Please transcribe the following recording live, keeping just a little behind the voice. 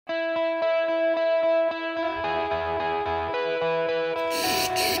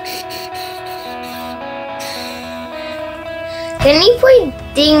Can you play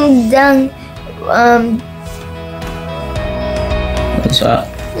Ding Dong? What's that?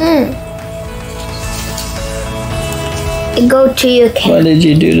 Go to your camp. What did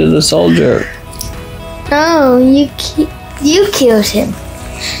you do to the soldier? No, you killed him.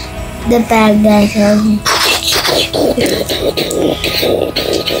 The bad guy killed him.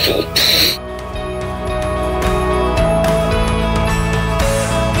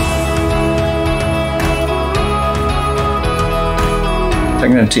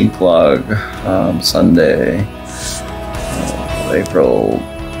 Pregnancy vlog, Sunday, April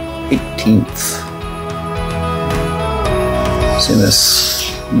 18th. See this,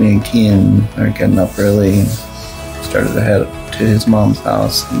 me and Kian are getting up early. Started to head to his mom's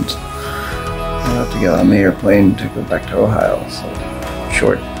house, and I'll have to get on the airplane to go back to Ohio. So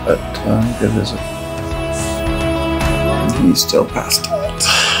short, but good visit. And he's still passed out.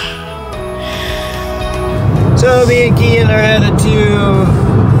 So me and Kian are headed to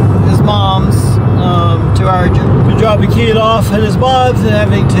his mom's, to Argent. We're dropping Kian off at his mom's and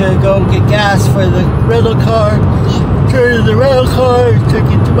having to go get gas for the rental car. Turn in the rental car, took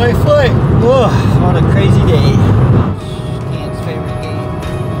it to my flight. Oh, what a crazy day. Kian's favorite game.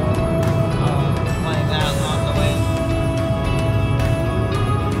 Playing that on the way.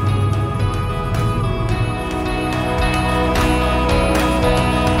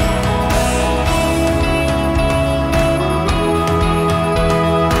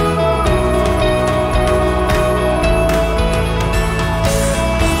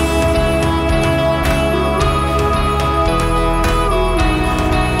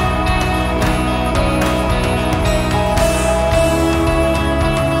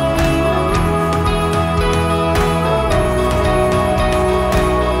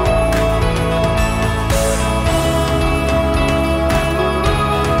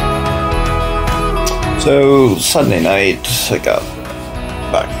 So Sunday night, I got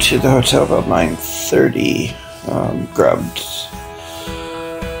back to the hotel about 9:30. Grabbed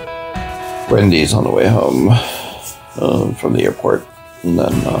Wendy's on the way home from the airport, and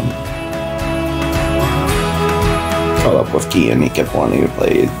then caught up with Kian. He kept wanting to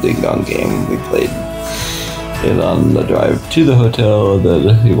play a Ding Dong game. We played it on the drive to the hotel, and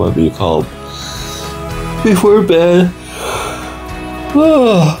then he wanted me to call before bed.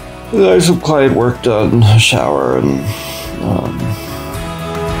 Oh. There's some client work done, shower, and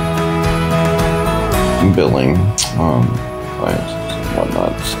billing, clients and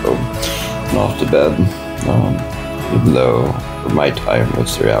whatnot. So I'm off to bed. Even though for my time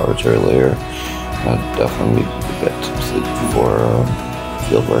was 3 hours earlier, I definitely needed to get some sleep before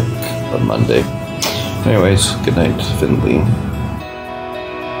field work on Monday. Anyways, good night, Finley.